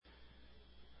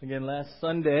Again, last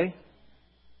Sunday,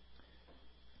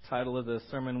 the title of the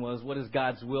sermon was, What is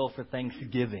God's Will for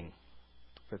Thanksgiving?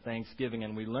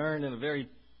 And we learned in a very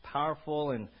powerful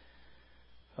and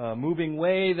moving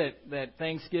way that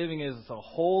Thanksgiving is a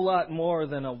whole lot more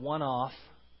than a one-off,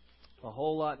 a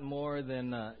whole lot more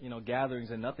than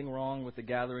gatherings. And nothing wrong with the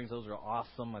gatherings; those are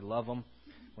awesome. I love them.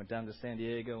 Went down to San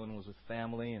Diego and was with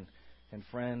family and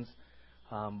friends.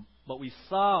 But we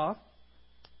saw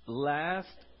last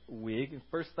week in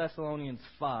 1 Thessalonians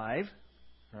 5,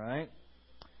 right?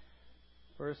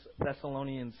 1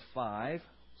 Thessalonians 5,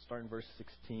 starting verse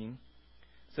 16.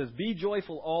 It says, Be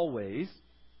joyful always,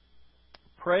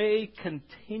 pray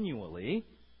continually.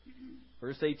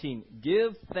 Verse 18,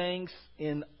 Give thanks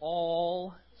in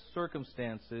all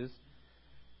circumstances,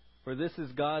 for this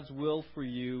is God's will for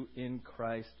you in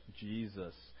Christ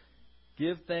Jesus.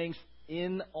 Give thanks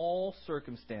in all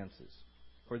circumstances,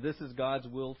 for this is God's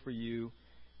will for you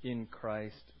in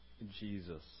Christ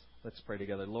Jesus. Let's pray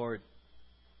together. Lord,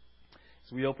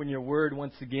 as we open your word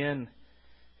once again,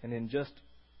 and in just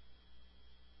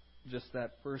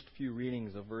that first few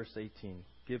readings of verse 18,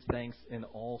 give thanks in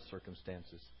all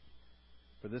circumstances,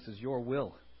 for this is your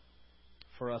will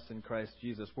for us in Christ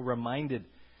Jesus. We're reminded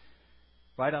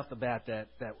right off the bat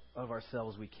that of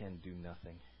ourselves we can do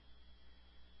nothing.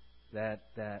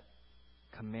 That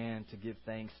command to give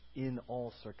thanks in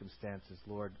all circumstances,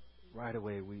 Lord, right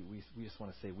away we just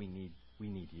want to say we need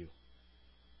you.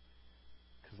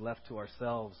 Because left to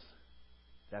ourselves,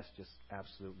 that's just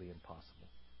absolutely impossible.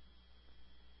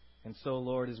 And so,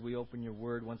 Lord, as we open your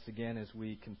word once again, as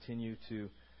we continue to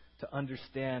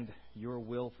understand your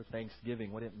will for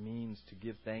Thanksgiving, what it means to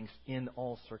give thanks in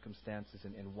all circumstances,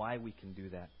 and why we can do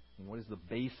that, and what is the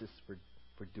basis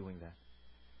for doing that.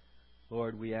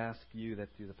 Lord, we ask you that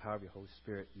through the power of your Holy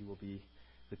Spirit, you will be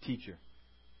the teacher,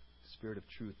 the Spirit of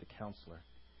truth, the counselor.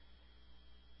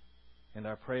 And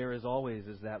our prayer, as always,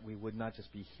 is that we would not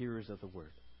just be hearers of the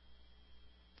word,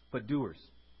 but doers.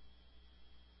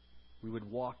 We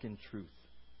would walk in truth.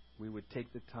 We would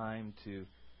take the time to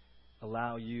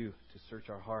allow you to search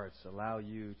our hearts, allow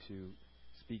you to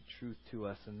speak truth to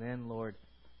us, and then, Lord,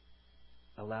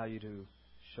 allow you to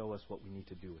show us what we need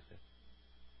to do with it,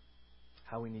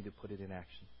 how we need to put it in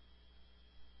action,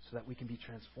 so that we can be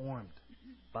transformed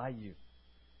by you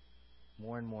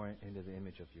more and more into the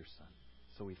image of your Son.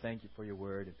 So we thank you for your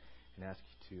word and ask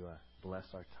you to bless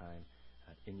our time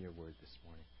in your word this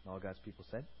morning. And all God's people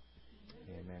said,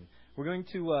 Amen. We're going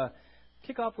to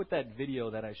kick off with that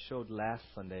video that I showed last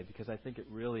Sunday, because I think it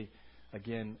really,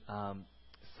 again,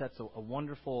 sets a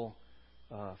wonderful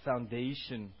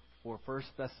foundation for 1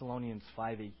 Thessalonians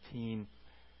 5:18.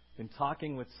 Been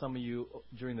talking with some of you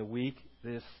during the week,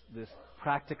 this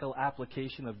practical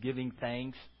application of giving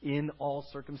thanks in all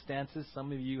circumstances.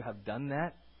 Some of you have done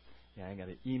that. Yeah, I got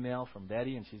an email from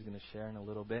Betty, and she's going to share in a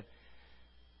little bit.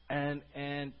 And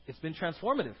it's been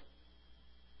transformative.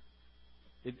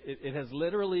 It has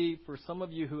literally, for some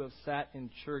of you who have sat in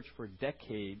church for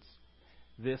decades,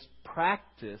 this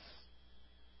practice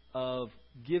of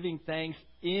giving thanks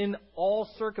in all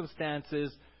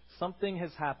circumstances, something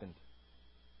has happened.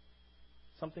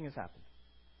 Something has happened.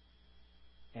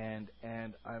 And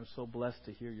I'm so blessed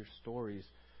to hear your stories,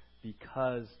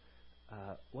 because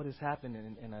what has happened,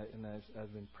 and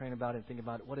I've been praying about it and thinking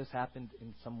about it, what has happened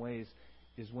in some ways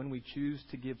is when we choose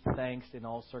to give thanks in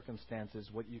all circumstances,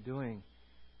 what you're doing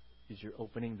is you're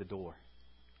opening the door.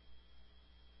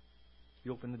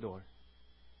 You open the door,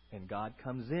 and God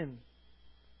comes in.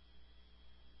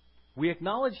 We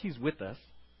acknowledge He's with us,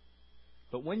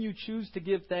 but when you choose to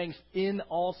give thanks in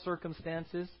all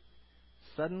circumstances,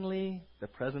 suddenly the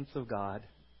presence of God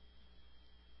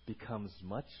becomes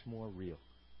much more real.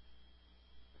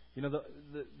 You know,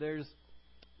 there's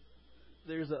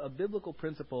a biblical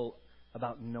principle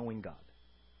about knowing God,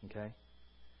 okay?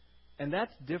 And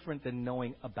that's different than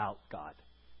knowing about God,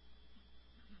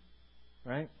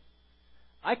 right?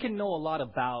 I can know a lot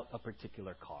about a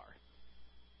particular car.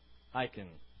 I can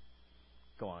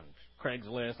go on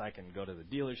Craigslist. I can go to the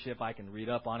dealership. I can read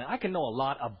up on it. I can know a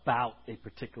lot about a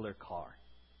particular car,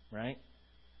 right?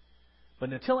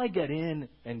 But until I get in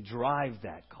and drive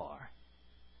that car,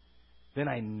 then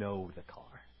I know the car.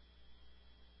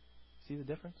 See the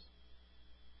difference?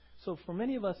 So for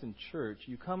many of us in church,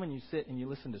 you come and you sit and you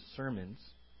listen to sermons,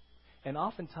 and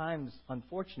oftentimes,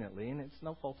 unfortunately, and it's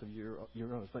no fault of your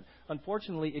own, but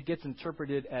unfortunately it gets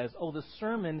interpreted as, oh, the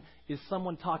sermon is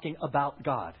someone talking about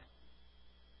God.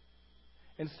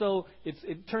 And so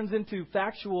it turns into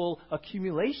factual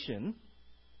accumulation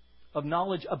of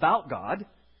knowledge about God,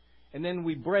 and then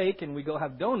we break and we go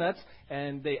have donuts,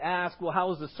 and they ask, well, how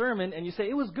was the sermon? And you say,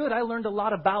 it was good. I learned a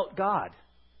lot about God.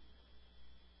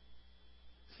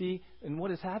 See, and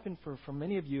what has happened for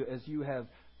many of you as you have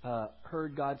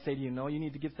heard God say to you, no, you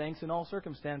need to give thanks in all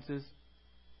circumstances.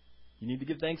 You need to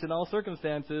give thanks in all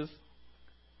circumstances.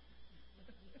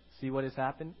 See what has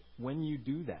happened? When you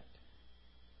do that,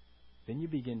 then you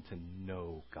begin to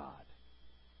know God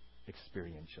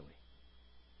experientially.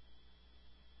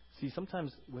 See,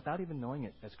 sometimes without even knowing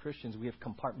it, as Christians, we have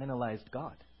compartmentalized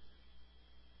God.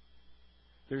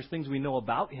 There's things we know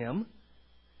about Him,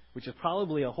 which is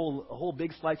probably a whole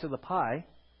big slice of the pie.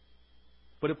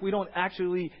 But if we don't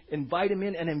actually invite Him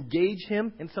in and engage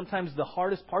Him in sometimes the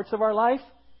hardest parts of our life,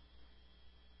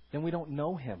 then we don't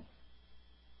know Him.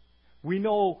 We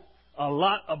know a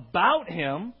lot about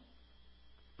Him,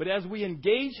 but as we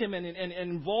engage Him and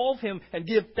involve Him and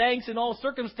give thanks in all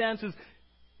circumstances,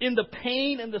 in the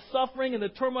pain and the suffering and the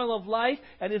turmoil of life,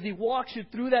 and as He walks you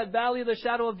through that valley of the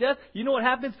shadow of death, you know what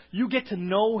happens? You get to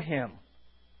know Him.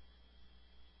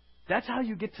 That's how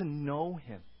you get to know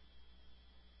Him.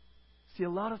 See, a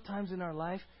lot of times in our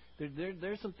life,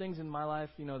 there's some things in my life,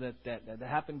 that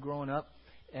happened growing up,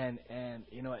 and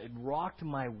it rocked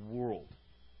my world.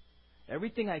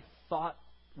 Everything I thought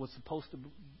was supposed to,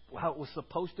 how it was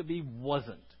supposed to be,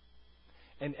 wasn't.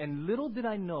 And little did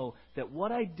I know that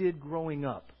what I did growing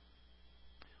up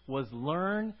was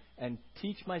learn and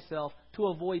teach myself to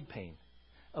avoid pain,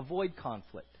 avoid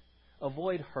conflict,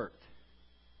 avoid hurt,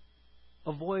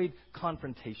 avoid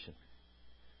confrontation.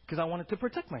 Because I wanted to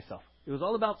protect myself. It was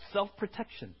all about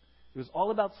self-protection. It was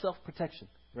all about self-protection,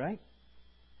 right?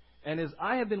 And as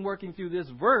I have been working through this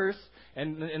verse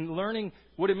and learning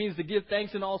what it means to give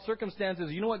thanks in all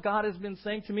circumstances, you know what God has been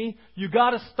saying to me? You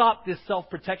got to stop this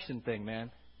self-protection thing,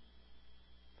 man.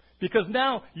 Because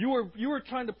now you are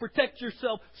trying to protect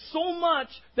yourself so much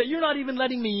that you're not even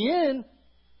letting me in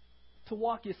to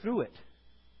walk you through it.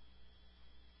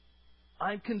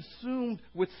 I'm consumed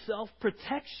with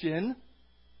self-protection.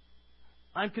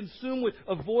 I'm consumed with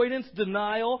avoidance,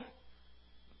 denial,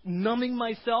 numbing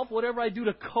myself, whatever I do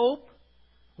to cope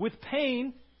with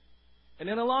pain. And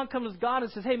then along comes God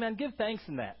and says, hey man, give thanks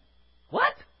in that.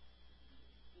 What?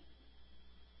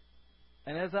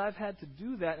 And as I've had to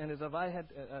do that, and as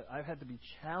I've had to be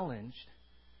challenged,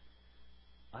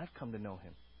 I've come to know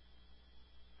Him.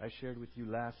 I shared with you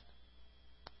last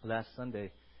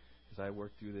Sunday as I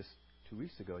worked through this 2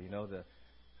 weeks ago.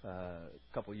 A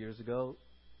couple years ago,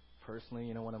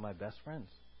 personally, one of my best friends,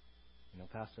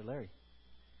 Pastor Larry,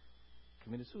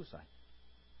 committed suicide.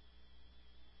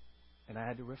 And I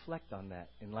had to reflect on that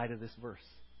in light of this verse.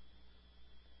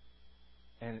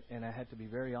 And I had to be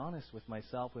very honest with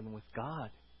myself and with God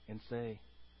and say,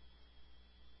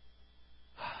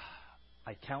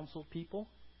 I counseled people.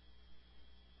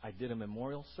 I did a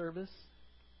memorial service.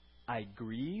 I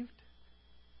grieved.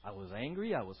 I was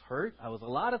angry. I was hurt. I was a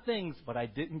lot of things, but I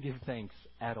didn't give thanks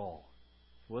at all.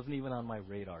 It wasn't even on my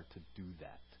radar to do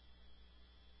that.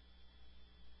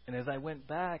 And as I went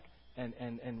back and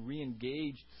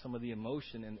re-engaged some of the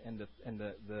emotion and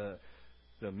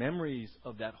the memories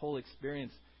of that whole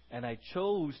experience, and I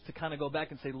chose to kind of go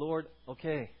back and say, Lord,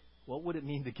 okay, what would it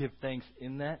mean to give thanks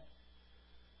in that?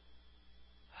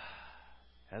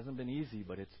 Hasn't been easy,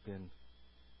 but it's been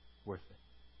worth it.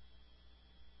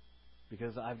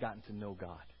 Because I've gotten to know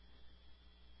God.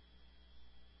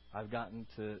 I've gotten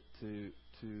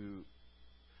to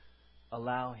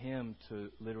allow Him to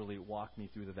literally walk me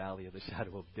through the valley of the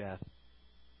shadow of death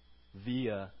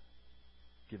via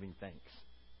giving thanks.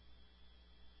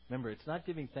 Remember, it's not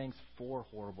giving thanks for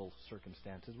horrible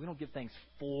circumstances. We don't give thanks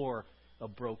for a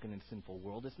broken and sinful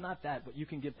world. It's not that, but you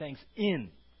can give thanks in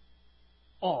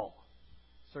all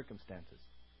circumstances.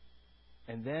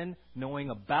 And then knowing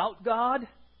about God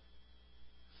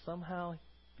somehow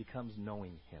becomes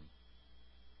knowing Him.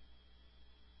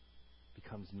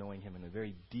 Becomes knowing Him in a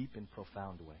very deep and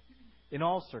profound way. In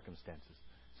all circumstances.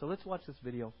 So let's watch this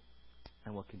video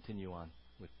and we'll continue on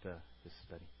with this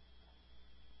study.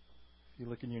 If you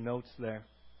look in your notes there,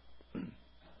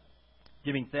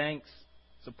 giving thanks,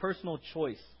 it's a personal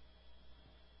choice.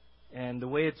 And the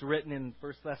way it's written in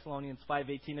 1 Thessalonians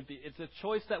 5:18, it's a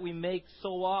choice that we make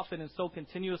so often and so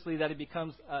continuously that it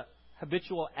becomes a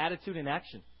habitual attitude and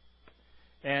action.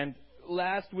 And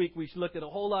last week we looked at a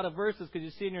whole lot of verses because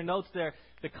you see in your notes there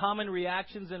the common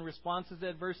reactions and responses to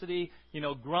adversity,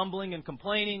 grumbling and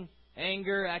complaining,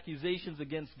 anger, accusations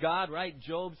against God, right?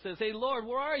 Job says, hey, Lord,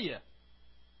 where are you?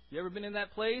 You ever been in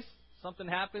that place? Something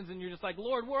happens and you're just like,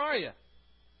 Lord, where are you?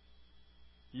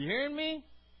 You hearing me?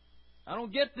 I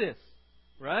don't get this,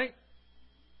 right?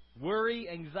 Worry,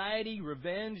 anxiety,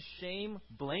 revenge, shame,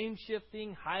 blame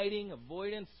shifting, hiding,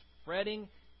 avoidance, fretting,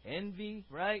 envy,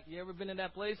 right? You ever been in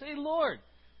that place? Hey, Lord,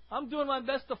 I'm doing my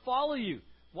best to follow you.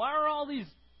 Why are all these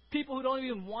people who don't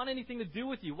even want anything to do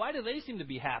with you. Why do they seem to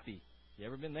be happy? You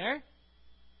ever been there?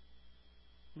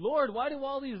 Lord, why do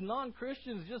all these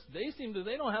non-Christians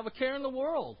they don't have a care in the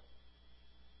world?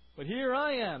 But here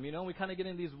I am, we kind of get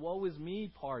in these woe is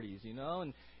me parties,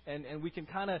 and we can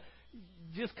kind of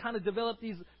develop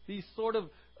these sort of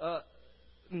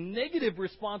negative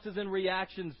responses and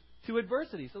reactions to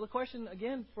adversity. So the question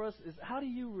again for us is, how do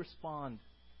you respond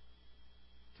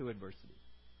to adversity?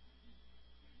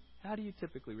 How do you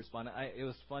typically respond? It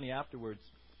was funny afterwards.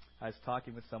 I was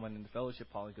talking with someone in the fellowship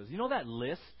hall. He goes, "You know that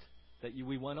list that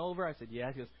we went over?" I said,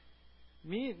 "Yeah." He goes,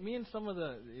 "Me and some of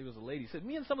the," it was a lady. He said,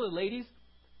 "Me and some of the ladies,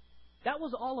 that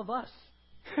was all of us."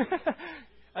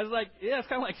 I was like, "Yeah, it's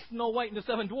kind of like Snow White and the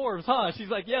Seven Dwarfs, huh?" She's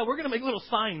like, "Yeah, we're going to make little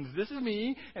signs. This is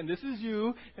me, and this is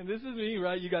you, and this is me,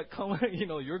 right? You got,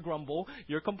 you're grumble,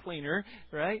 you're complainer,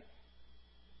 right?"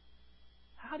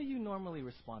 How do you normally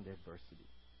respond to adversity?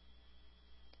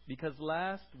 Because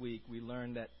last week we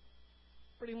learned that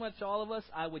pretty much all of us,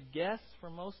 I would guess, for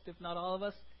most, if not all of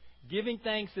us, giving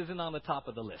thanks isn't on the top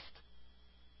of the list.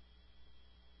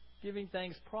 Giving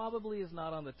thanks probably is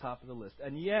not on the top of the list.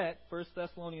 And yet, 1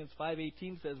 Thessalonians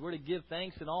 5:18 says we're to give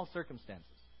thanks in all circumstances.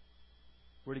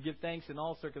 We're to give thanks in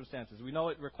all circumstances. We know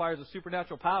it requires a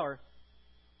supernatural power,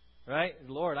 right?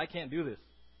 Lord, I can't do this.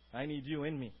 I need you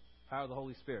in me. Power of the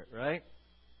Holy Spirit, right?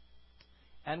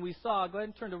 And we saw, go ahead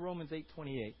and turn to Romans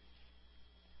 8:28.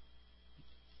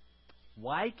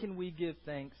 Why can we give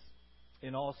thanks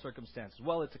in all circumstances?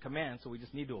 Well, it's a command, so we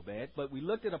just need to obey it. But we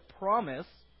looked at a promise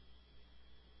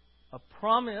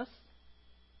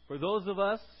for those of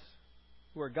us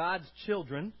who are God's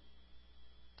children.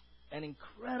 An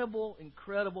incredible,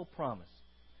 incredible promise.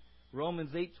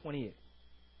 Romans 8:28.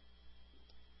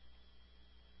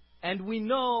 And we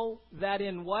know that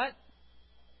in what?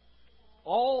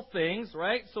 All things,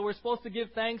 right? So we're supposed to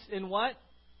give thanks in what?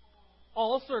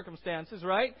 All circumstances,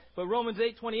 right? But Romans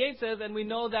 8:28 says, and we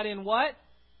know that in what?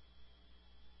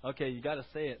 Okay, you got to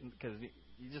say it because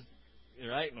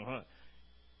you're right? Uh-huh.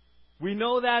 We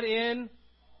know that in...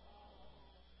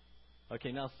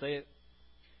 Okay, now say it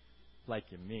like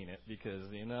you mean it because,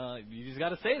 you just got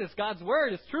to say it. It's God's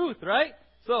Word. It's truth, right?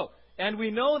 So, and we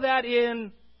know that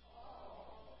in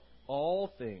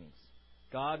all things,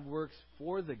 God works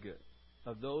for the good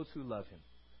of those who love Him,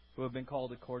 who have been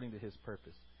called according to His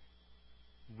purpose.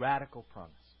 Radical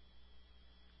promise.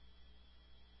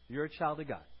 You're a child of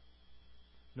God.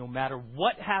 No matter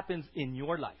what happens in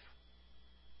your life,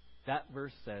 that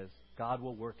verse says God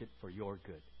will work it for your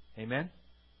good. Amen?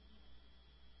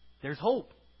 There's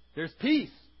hope. There's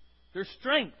peace. There's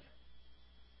strength.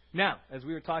 Now, as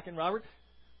we were talking, Robert,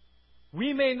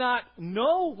 we may not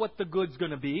know what the good's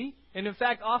going to be. And in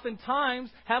fact, oftentimes,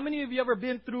 how many of you ever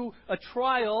been through a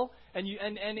trial and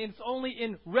it's only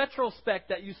in retrospect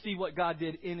that you see what God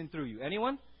did in and through you?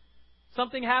 Anyone?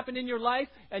 Something happened in your life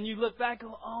and you look back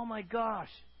and go, "Oh my gosh.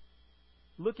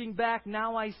 Looking back,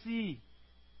 now I see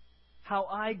how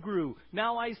I grew.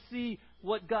 Now I see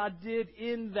what God did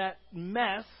in that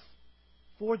mess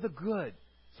for the good."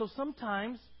 So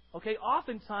sometimes,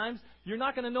 oftentimes, you're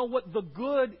not going to know what the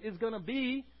good is going to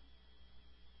be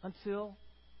until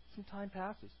some time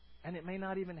passes. And it may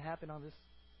not even happen on this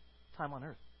time on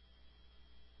earth.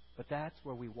 But that's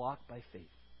where we walk by faith.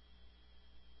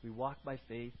 We walk by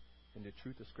faith in the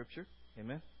truth of Scripture.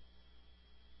 Amen?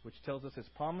 Which tells us His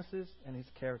promises and His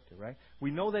character, right?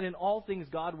 We know that in all things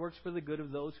God works for the good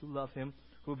of those who love Him,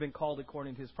 who have been called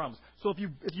according to His promise. So if you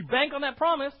bank on that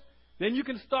promise, then you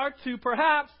can start to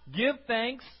perhaps give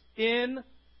thanks in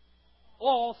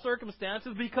all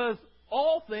circumstances because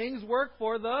all things work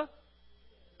for the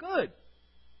good.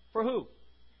 For who?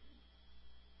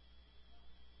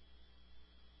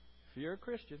 If you're a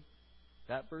Christian,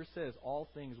 that verse says all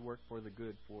things work for the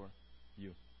good for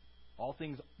you. All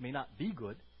things may not be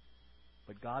good,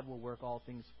 but God will work all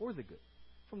things for the good.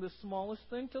 From the smallest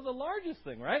thing to the largest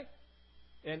thing, right?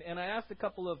 And I asked a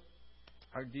couple of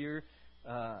our dear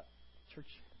church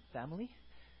family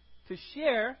to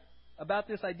share about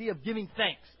this idea of giving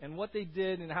thanks and what they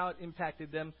did and how it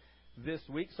impacted them this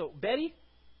week. So Betty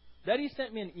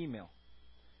sent me an email.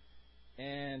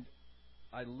 And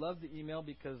I love the email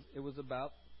because it was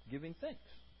about giving thanks.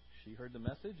 She heard the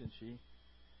message and she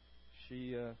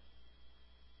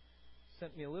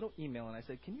sent me a little email and I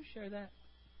said, "Can you share that?"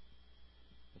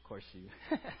 Of course she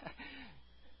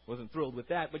wasn't thrilled with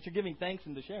that, but you're giving thanks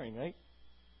in the sharing, right?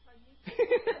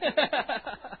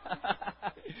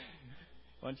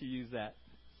 Why don't you use that?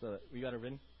 So we got it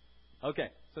written? Okay,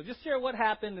 so just share what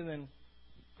happened and then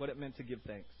what it meant to give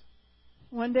thanks.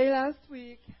 One day last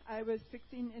week, I was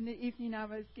fixing in the evening, I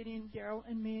was getting Daryl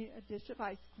and me a dish of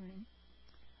ice cream.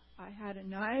 I had a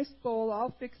nice bowl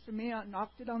all fixed for me. I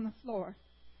knocked it on the floor.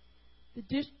 The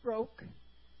dish broke,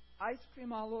 ice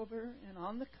cream all over and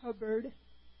on the cupboard.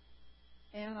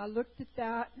 And I looked at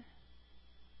that,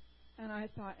 and I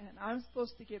thought, and I'm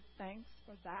supposed to give thanks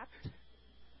for that?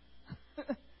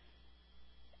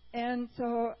 And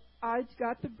so I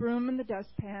got the broom and the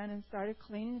dustpan and started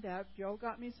cleaning it up. Joe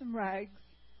got me some rags,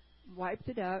 wiped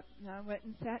it up, and I went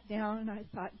and sat down, and I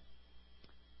thought,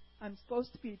 I'm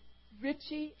supposed to be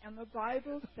Richie, and the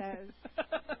Bible says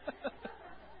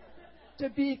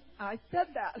I said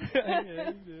that.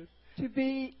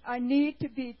 Yeah, I need to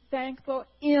be thankful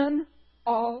in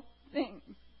all things.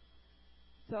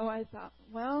 So I thought,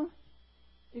 well,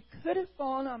 it could have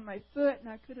fallen on my foot and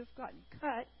I could have gotten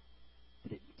cut,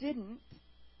 but it didn't.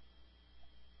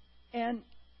 And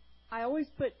I always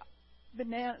put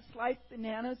sliced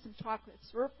bananas and chocolate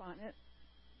syrup on it,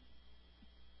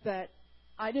 but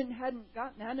I hadn't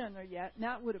gotten that in there yet, and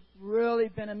that would have really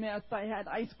been a mess. I had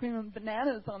ice cream and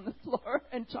bananas on the floor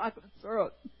and chocolate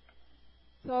syrup.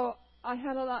 So I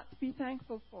had a lot to be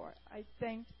thankful for. I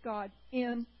thanked God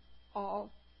in all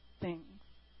things.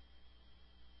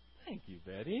 Thank you,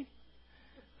 Betty.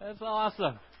 That's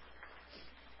awesome.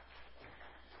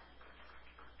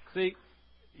 See,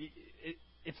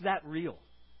 it's that real.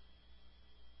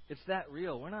 It's that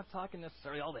real. We're not talking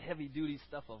necessarily all the heavy-duty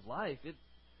stuff of life.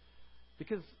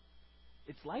 Because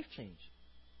it's life change.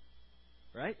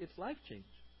 Right? It's life change.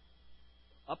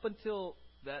 Up until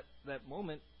that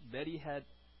moment, Betty had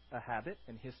a habit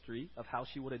and history of how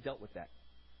she would have dealt with that.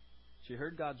 She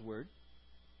heard God's word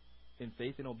in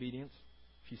faith and obedience.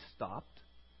 She stopped,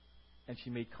 and she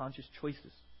made conscious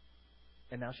choices.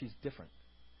 And now she's different.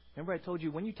 Remember I told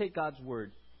you, when you take God's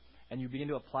word and you begin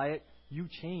to apply it, you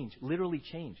change, literally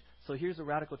change. So here's the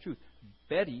radical truth.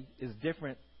 Betty is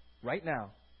different right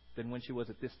now than when she was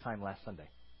at this time last Sunday.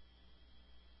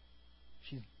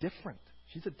 She's different.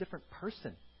 She's a different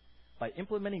person. By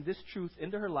implementing this truth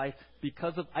into her life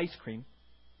because of ice cream,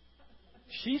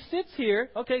 she sits here,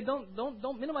 okay,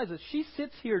 don't minimize this. She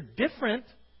sits here different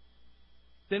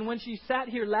than when she sat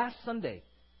here last Sunday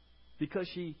because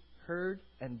she heard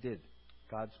and did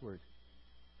God's word.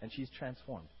 And she's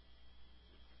transformed.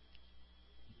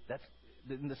 That's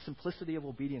in the simplicity of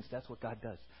obedience. That's what God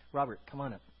does. Robert, come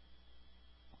on up.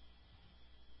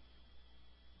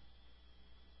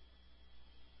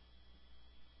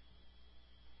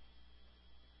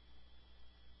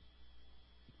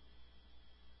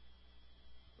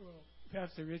 Well,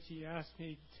 Pastor Richie asked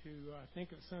me to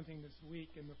think of something this week,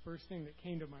 and the first thing that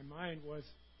came to my mind was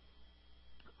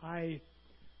I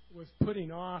was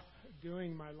putting off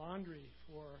doing my laundry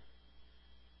for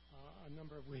a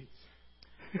number of weeks.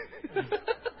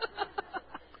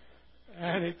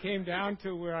 And it came down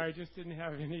to where I just didn't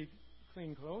have any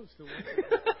clean clothes to wear.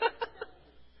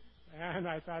 And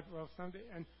I thought, well, someday,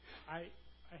 and I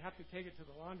have to take it to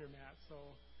the laundromat, so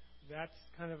that's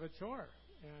kind of a chore.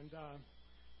 And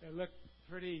it looked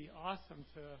pretty awesome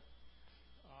to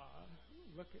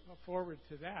look forward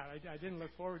to that. I didn't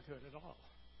look forward to it at all.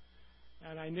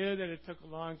 And I knew that it took a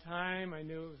long time. I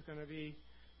knew it was going to be,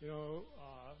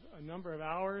 a number of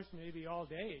hours, maybe all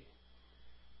day.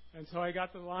 And so I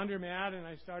got the laundromat and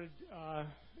I started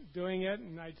doing it,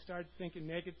 and I'd start thinking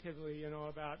negatively,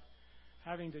 about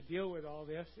having to deal with all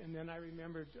this. And then I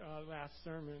remembered last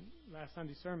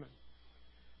Sunday's sermon.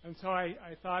 And so I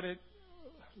thought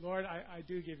Lord, I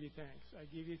do give you thanks. I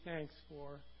give you thanks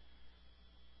for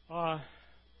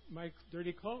my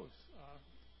dirty clothes.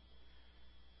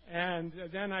 And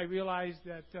then I realized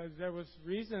that there was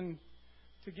reason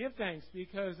to give thanks,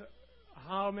 because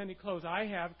how many clothes I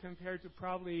have compared to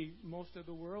probably most of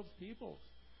the world's people's,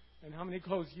 and how many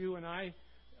clothes you and I,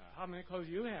 how many clothes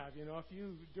you have. If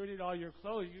you dirtied all your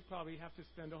clothes, you'd probably have to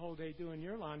spend a whole day doing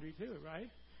your laundry too,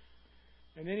 right?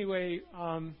 And anyway,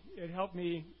 it helped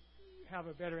me have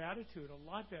a better attitude, a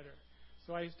lot better.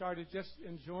 So I started just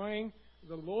enjoying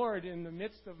the Lord in the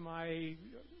midst of my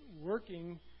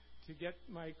working to get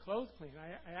my clothes clean.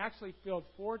 I actually filled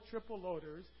 4 triple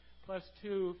loaders plus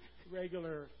 2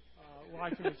 regular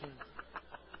washing machines.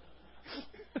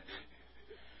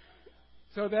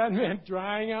 So that meant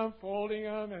drying them, folding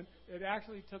them, and it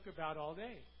actually took about all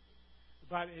day.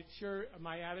 But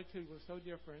my attitude was so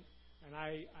different, and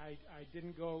I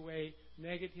didn't go away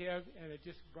negative, and it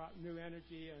just brought new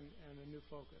energy and a new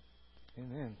focus.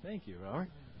 Amen. Thank you, Robert.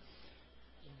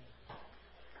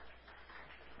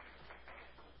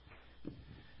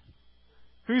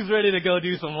 Who's ready to go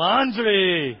do some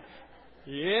laundry?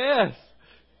 Yes.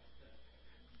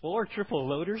 4 triple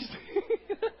loaders.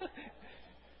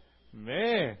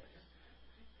 Man.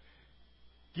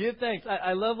 Give thanks.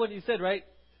 I love what you said, right?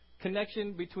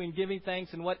 connection between giving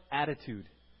thanks and what? Attitude.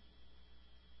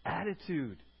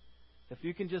 Attitude. If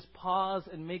you can just pause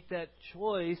and make that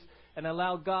choice and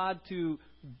allow God to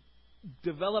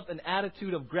develop an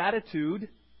attitude of gratitude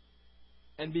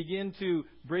and begin to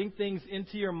bring things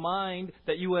into your mind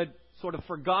that you had sort of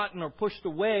forgotten or pushed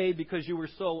away because you were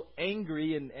so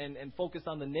angry and focused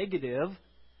on the negative,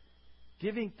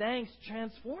 giving thanks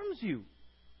transforms you.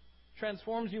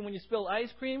 Transforms you when you spill ice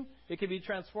cream. It can be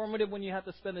transformative when you have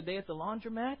to spend a day at the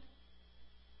laundromat.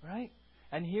 Right?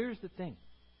 And here's the thing.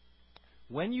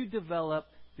 When you develop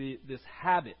this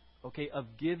habit, okay, of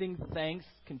giving thanks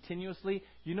continuously,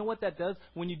 you know what that does?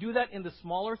 When you do that in the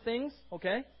smaller things,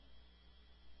 okay,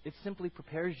 it simply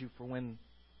prepares you for when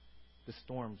the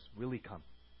storms really come.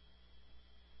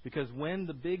 Because when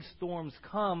the big storms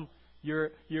come,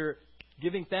 your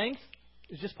giving thanks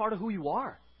is just part of who you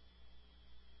are.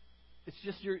 It's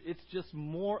just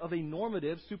more of a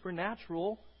normative,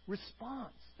 supernatural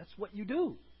response. That's what you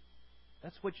do.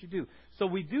 That's what you do. So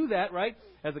we do that, right?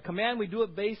 As a command, we do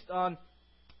it based on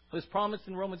this promise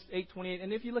in Romans 8:28.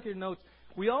 And if you look at your notes,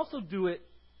 we also do it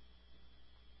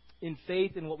in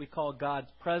faith in what we call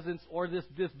God's presence, or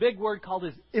this big word called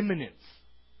is imminence.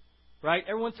 Right?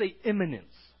 Everyone say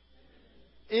imminence.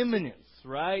 Imminence,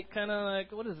 right? Kind of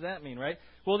like, what does that mean, right?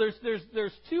 Well,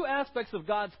 there's two aspects of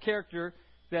God's character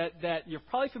that you're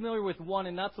probably familiar with one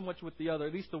and not so much with the other,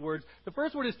 at least the words. The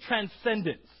first word is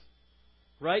transcendence.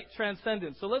 Right?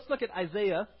 Transcendence. So let's look at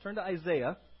Isaiah. Turn to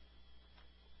Isaiah.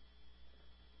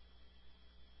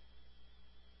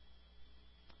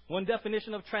 One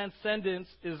definition of transcendence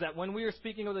is that when we are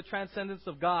speaking of the transcendence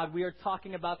of God, we are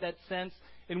talking about that sense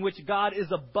in which God is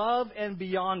above and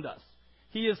beyond us.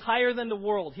 He is higher than the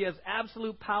world. He has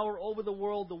absolute power over the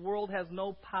world. The world has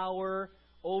no power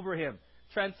over Him.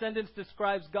 Transcendence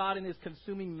describes God in His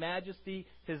consuming majesty,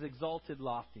 His exalted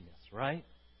loftiness, right?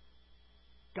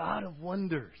 God of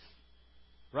wonders,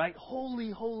 right?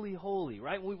 Holy, holy, holy,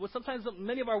 right? Sometimes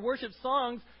many of our worship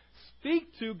songs speak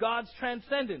to God's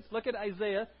transcendence. Look at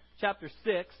Isaiah chapter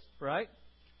 6, right?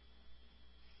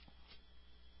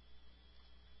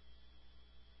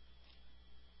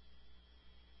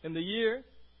 In the year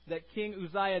that King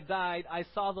Uzziah died, I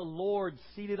saw the Lord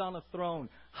seated on a throne,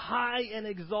 high and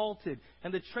exalted,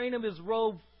 and the train of His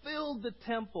robe filled the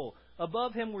temple.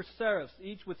 Above Him were seraphs,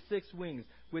 each with 6 wings.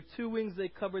 With 2 wings they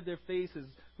covered their faces.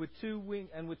 With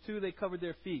 2 they covered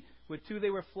their feet. With 2 they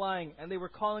were flying, and they were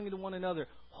calling to one another,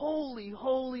 Holy,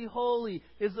 holy, holy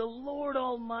is the Lord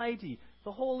Almighty.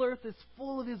 The whole earth is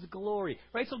full of His glory.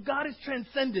 Right? So God is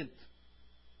transcendent.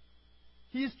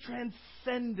 He is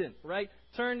transcendent, right?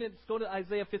 Let's go to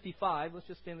Isaiah 55. Let's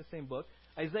just stay in the same book.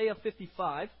 Isaiah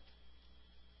 55.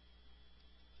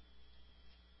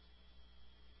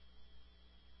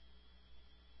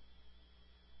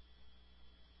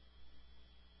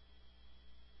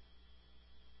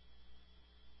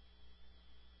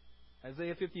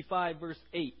 Isaiah 55, verse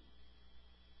 8.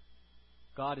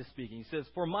 God is speaking. He says,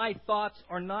 For my thoughts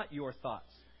are not your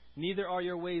thoughts, neither are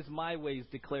your ways my ways,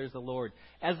 declares the Lord.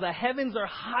 As the heavens are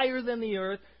higher than the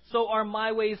earth, so are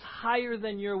my ways higher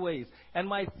than your ways, and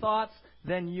my thoughts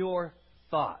than your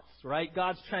thoughts. Right?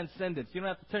 God's transcendence. You don't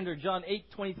have to turn to John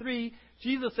 8:23.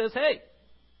 Jesus says, hey,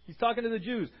 He's talking to the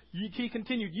Jews. He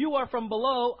continued, You are from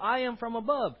below, I am from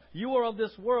above. You are of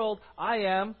this world, I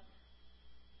am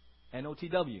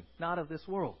NOTW, not of this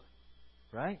world.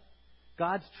 Right?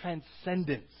 God's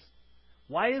transcendence.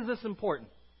 Why is this important?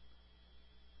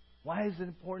 Why is it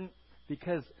important?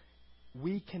 Because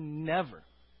we can never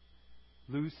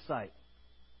lose sight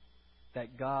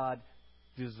that God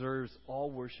deserves all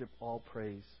worship, all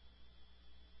praise,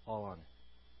 all honor.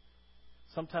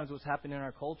 Sometimes what's happening in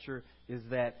our culture is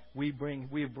that we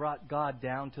have brought God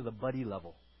down to the buddy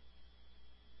level.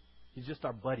 He's just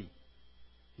our buddy.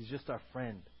 He's just our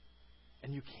friend.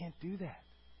 And you can't do that.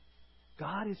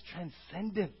 God is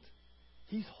transcendent.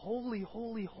 He's holy,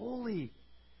 holy, holy.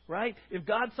 Right? If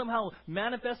God somehow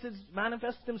manifested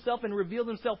Himself and revealed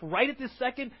Himself right at this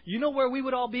second, you know where we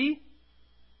would all be?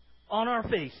 On our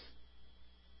face.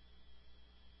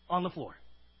 On the floor.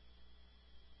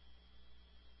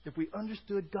 If we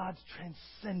understood God's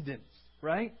transcendence,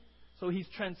 right? So He's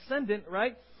transcendent,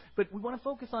 right? But we want to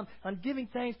focus on giving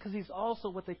thanks because He's also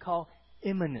what they call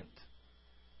immanent.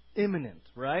 Immanent,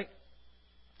 right?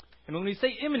 And when we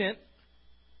say immanent,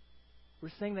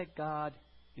 we're saying that God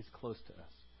is close to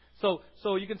us.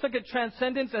 So you can look at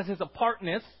transcendence as His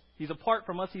apartness. He's apart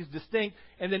from us. He's distinct.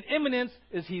 And then immanence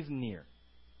is He's near.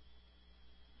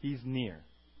 He's near.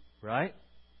 Right?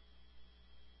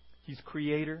 He's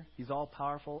creator. He's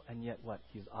all-powerful. And yet what?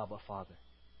 He's Abba Father.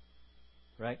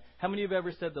 Right? How many of you have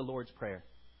ever said the Lord's Prayer?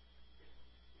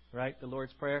 right? The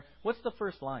Lord's Prayer. What's the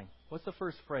first line? What's the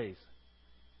first phrase?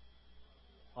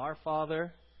 Our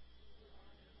Father.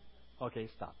 Okay,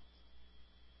 stop.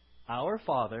 Our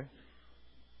Father,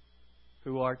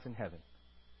 who art in heaven.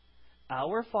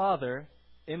 Our Father,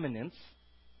 immanence,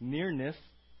 nearness,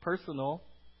 personal,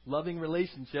 loving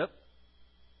relationship,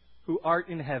 who art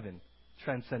in heaven,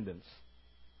 transcendence.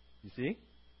 You see?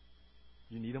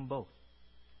 You need them both.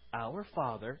 Our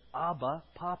Father, Abba,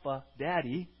 Papa,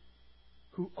 Daddy,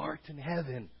 who art in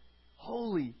heaven,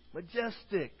 holy,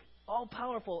 majestic,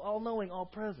 all-powerful, all-knowing,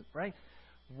 all-present, right?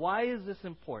 Why is this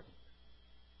important?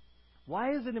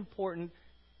 Why is it important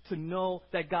to know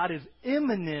that God is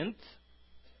immanent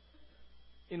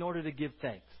in order to give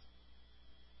thanks?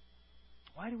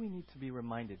 Why do we need to be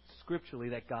reminded scripturally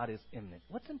that God is immanent?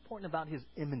 What's important about His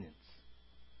immanence?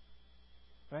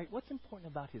 Right? What's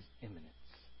important about His immanence?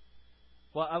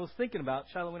 Well, I was thinking about,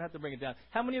 Shiloh, we're going to have to bring it down.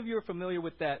 How many of you are familiar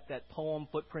with that poem,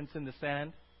 Footprints in the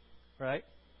Sand? Right?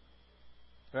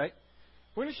 Right?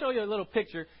 We're going to show you a little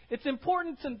picture. It's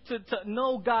important to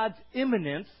know God's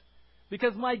immanence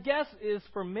because my guess is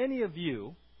for many of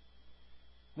you,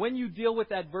 when you deal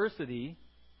with adversity,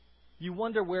 you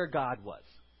wonder where God was.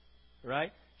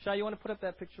 Right? Shai, you want to put up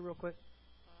that picture real quick?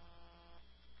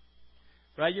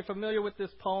 Right? You're familiar with this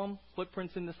poem,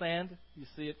 Footprints in the Sand? You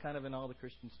see it kind of in all the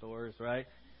Christian stores, right?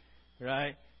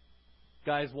 Right?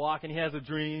 Guy's walking, he has a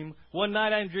dream. One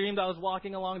night I dreamed I was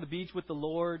walking along the beach with the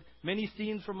Lord. Many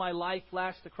scenes from my life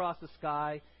flashed across the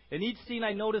sky. In each scene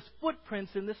I noticed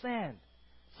footprints in the sand.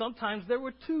 Sometimes there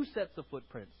were 2 sets of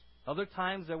footprints. Other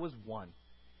times there was 1.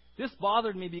 This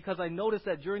bothered me because I noticed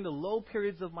that during the low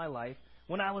periods of my life,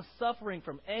 when I was suffering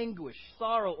from anguish,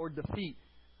 sorrow, or defeat,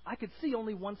 I could see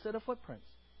only 1 set of footprints.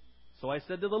 So I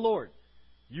said to the Lord,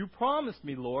 "You promised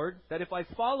me, Lord, that if I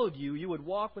followed you, you would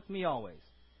walk with me always.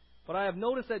 But I have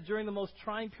noticed that during the most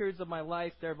trying periods of my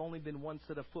life, there have only been 1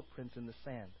 set of footprints in the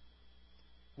sand.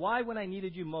 Why, when I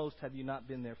needed you most, have you not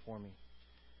been there for me?"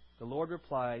 The Lord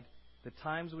replied, "The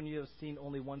times when you have seen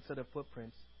only 1 set of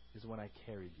footprints is when I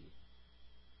carried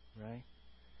you." Right?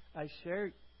 I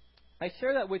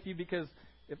share that with you because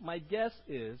if my guess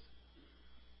is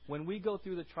when we go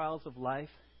through the trials of life,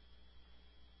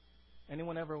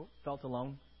 anyone ever felt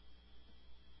alone?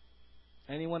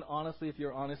 Anyone, honestly, if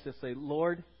you're honest, just say,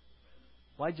 "Lord,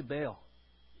 why'd you bail?"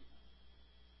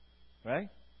 Right?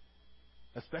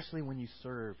 Especially when you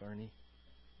serve, Ernie.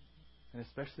 And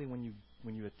especially when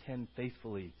you attend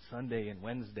faithfully Sunday and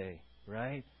Wednesday,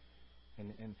 right?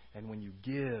 And when you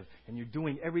give and you're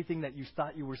doing everything that you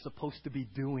thought you were supposed to be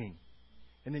doing.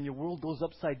 And then your world goes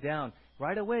upside down.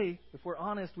 Right away, if we're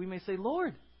honest, we may say,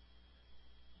 "Lord,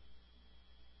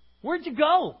 where'd you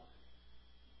go?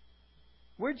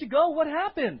 Where'd you go? What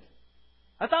happened?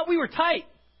 I thought we were tight."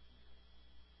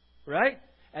 Right?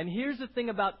 And here's the thing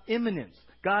about immanence.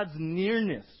 God's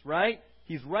nearness, right?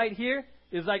 He's right here.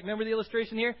 Is like, remember the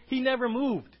illustration here? He never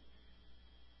moved.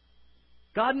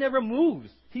 God never moves.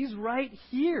 He's right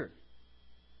here.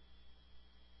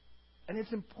 And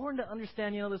it's important to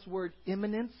understand, this word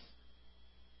immanence.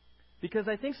 Because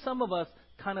I think some of us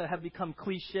kind of have become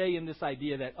cliche in this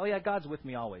idea that, oh yeah, God's with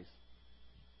me always.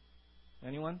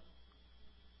 Anyone?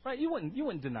 Right? You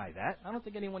wouldn't deny that. I don't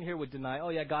think anyone here would deny, oh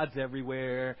yeah, God's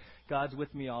everywhere. God's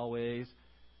with me always.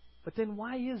 But then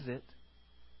why is it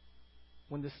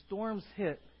when the storms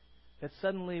hit that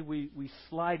suddenly we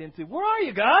slide into, "Where are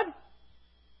you, God?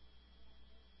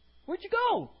 Where'd you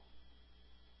go?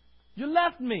 You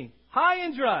left me high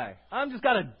and dry. I'm just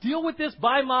got to deal with this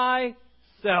by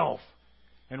myself."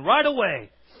 And right away,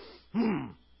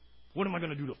 what am I going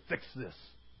to do to fix this?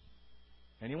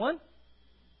 Anyone?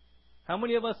 How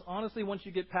many of us, honestly, once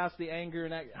you get past the anger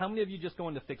and how many of you just go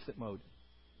into fix-it mode?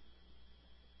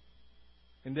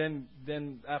 And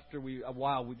then after a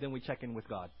while, we check in with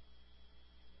God.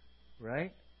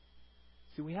 Right?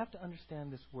 See, we have to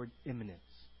understand this word immanence.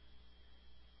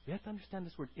 We have to understand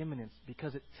this word immanence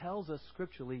because it tells us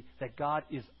scripturally that God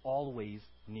is always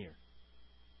near.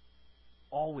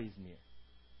 Always near.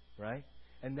 Right?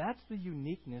 And that's the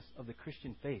uniqueness of the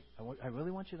Christian faith. I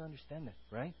really want you to understand that.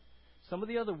 Right? Some of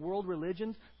the other world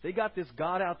religions, they got this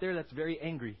God out there that's very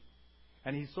angry.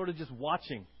 And He's sort of just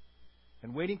watching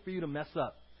and waiting for you to mess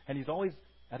up. And He's always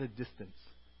at a distance.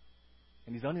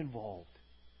 And He's uninvolved.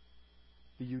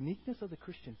 The uniqueness of the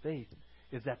Christian faith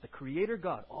is that the Creator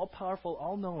God, all-powerful,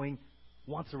 all-knowing,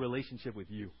 wants a relationship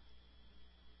with you.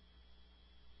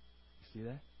 You see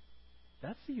that?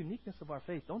 That's the uniqueness of our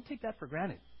faith. Don't take that for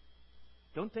granted.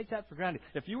 Don't take that for granted.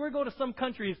 If you were to go to some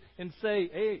countries and say,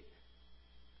 "Hey,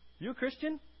 you a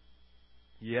Christian?"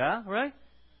 "Yeah," right?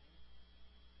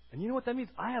 And you know what that means?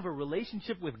 "I have a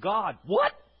relationship with God."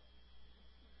 "What?"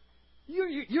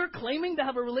 You're claiming to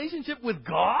have a relationship with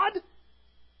God?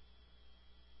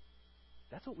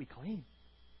 That's what we claim.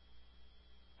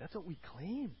 That's what we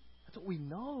claim. That's what we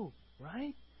know,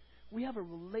 right? We have a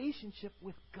relationship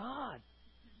with God.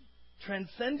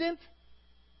 Transcendent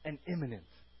and immanent.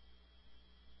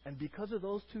 And because of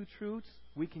those two truths,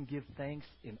 we can give thanks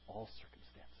in all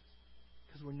circumstances.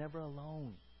 Because we're never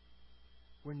alone.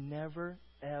 We're never,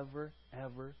 ever,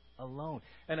 ever alone.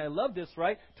 And I love this,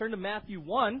 right? Turn to Matthew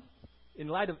 1 in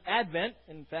light of Advent.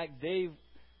 In fact, Dave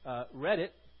read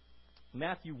it.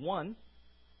 Matthew 1.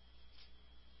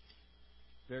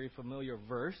 Very familiar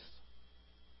verse.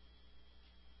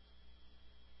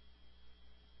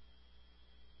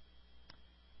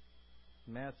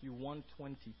 Matthew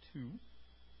 1:22.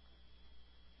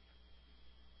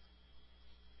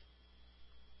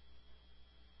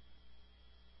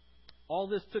 All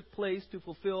this took place to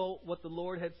fulfill what the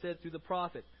Lord had said through the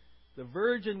prophet. The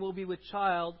virgin will be with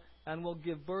child and will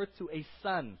give birth to a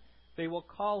son. They will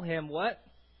call him what?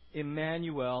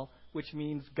 Emmanuel, which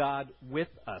means God with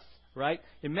us, right?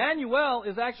 Emmanuel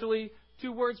is actually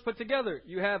two words put together.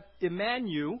 You have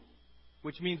Emmanuel,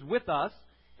 which means with us,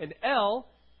 and El,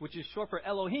 which is short for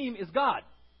Elohim, is God.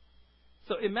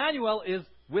 So Emmanuel is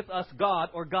with us God,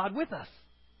 or God with us.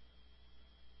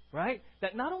 Right?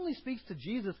 That not only speaks to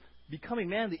Jesus becoming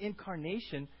man, the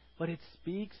incarnation, but it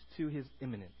speaks to his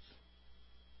immanence.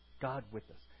 God with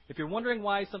us. If you're wondering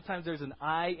why sometimes there's an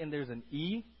I and there's an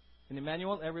E in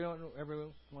Emmanuel,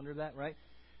 everyone wondered that, right?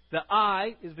 The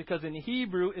I is because in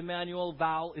Hebrew, Emmanuel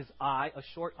vowel is I, a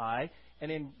short I,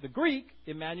 and in the Greek,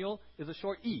 Emmanuel is a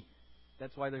short E.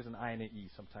 That's why there's an I and an E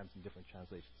sometimes in different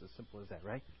translations. As simple as that,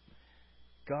 right?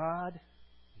 God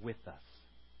with us.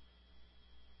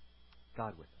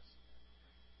 God with us.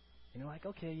 And you're like,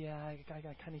 okay, yeah, I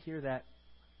kind of hear that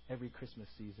every Christmas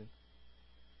season.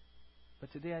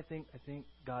 But today I think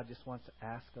God just wants to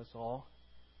ask us all,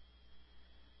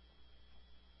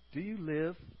 do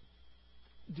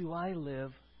I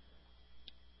live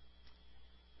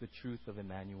the truth of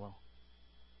Emmanuel?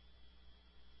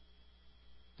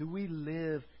 Do we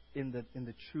live in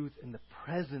the truth, in the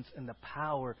presence, and the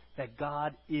power that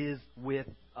God is with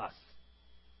us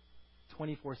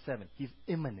 24/7? He's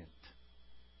immanent.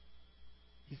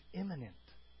 He's immanent.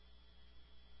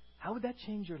 How would that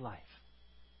change your life?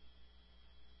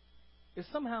 If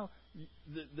somehow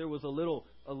there was a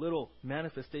little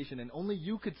manifestation and only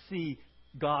you could see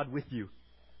God with you,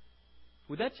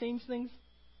 would that change things?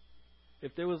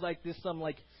 If there was some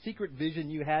secret vision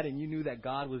you had and you knew that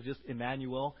God was just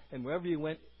Emmanuel and wherever you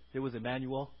went there was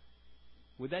Emmanuel,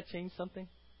 would that change something?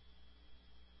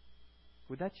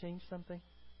 Would that change something?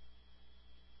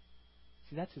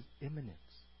 See, that's his immanence.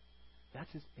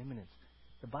 That's his immanence.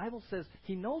 The Bible says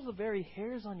he knows the very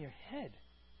hairs on your head.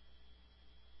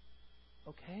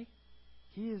 Okay?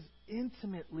 He is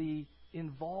intimately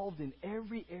involved in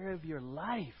every area of your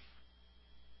life.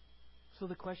 So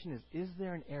the question is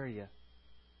there an area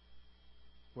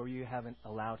where you haven't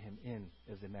allowed him in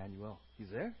as Emmanuel? He's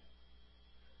there?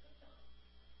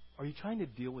 Are you trying to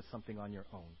deal with something on your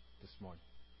own this morning?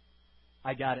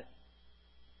 I got it.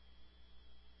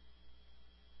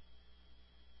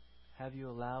 Have you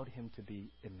allowed him to be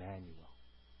Emmanuel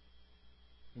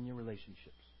in your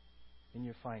relationships, in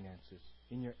your finances,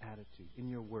 in your attitude, in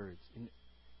your words, in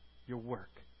your work?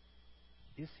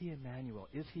 Is he Emmanuel?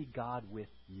 Is he God with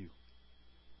you?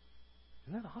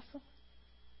 Isn't that awesome?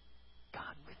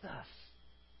 God with us.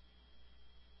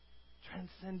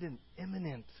 Transcendent,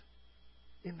 immanent.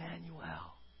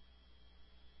 Emmanuel.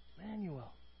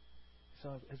 Emmanuel.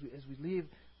 So as we leave,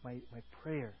 my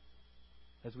prayer,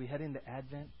 as we head into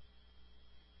Advent,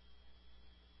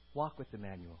 walk with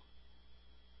Emmanuel.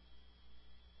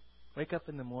 Wake up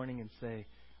in the morning and say,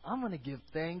 I'm going to give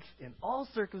thanks in all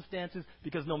circumstances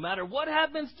because no matter what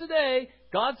happens today,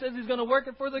 God says He's going to work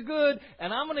it for the good,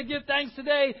 and I'm going to give thanks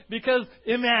today because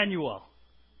Emmanuel.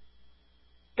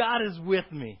 God is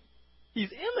with me.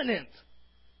 He's immanent.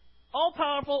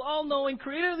 All-powerful, all-knowing,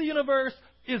 creator of the universe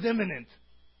is immanent.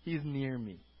 He's near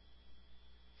me.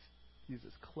 He's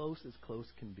as close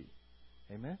can be.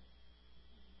 Amen?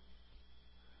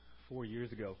 4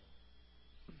 years ago,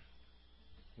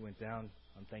 we went down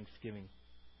on Thanksgiving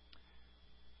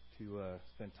to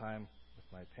spend time with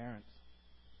my parents.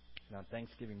 And on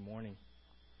Thanksgiving morning,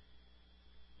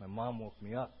 my mom woke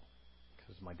me up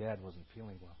because my dad wasn't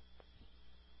feeling well.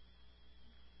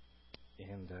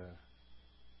 And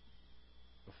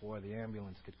before the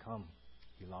ambulance could come,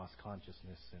 he lost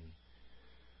consciousness and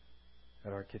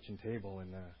at our kitchen table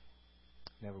and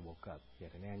never woke up. He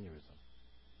had an aneurysm.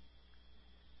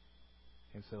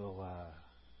 And so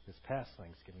this past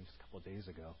Thanksgiving, just a couple of days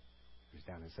ago, He was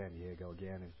down in San Diego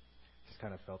again, and just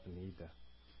kind of felt the need to.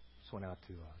 Just went out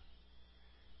to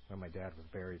where my dad was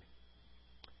buried.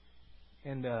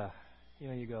 And,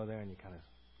 you go there and you kind of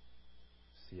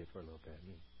see it for a little bit.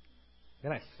 And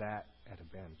then I sat at a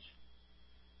bench.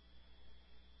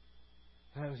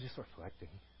 And I was just reflecting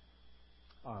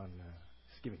on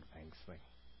this giving thanks thing.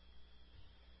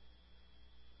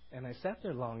 And I sat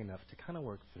there long enough to kind of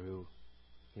work through,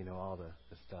 all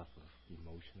the stuff of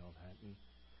emotion, all that.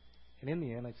 And in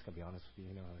the end, I just got to be honest with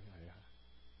you,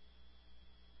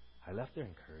 I left there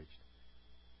encouraged.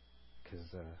 Because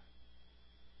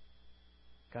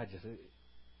God just,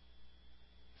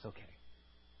 it's okay.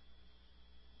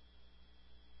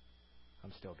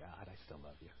 I'm still God. I still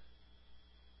love you.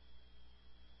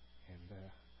 And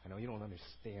I know you don't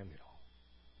understand it all.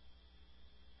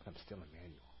 But I'm still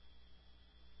Emmanuel.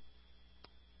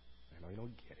 I know you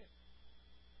don't get it.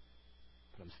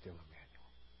 But I'm still Emmanuel.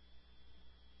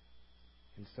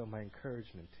 And so my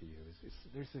encouragement to you is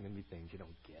there's going to be things you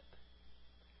don't get.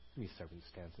 There's going to be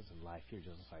circumstances in life you're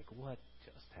just like, what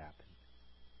just happened?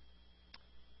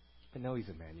 But no, He's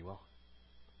Emmanuel.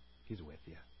 He's with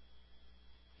you.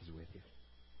 He's with you.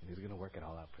 And He's going to work it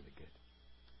all out for the good.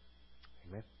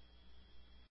 Amen?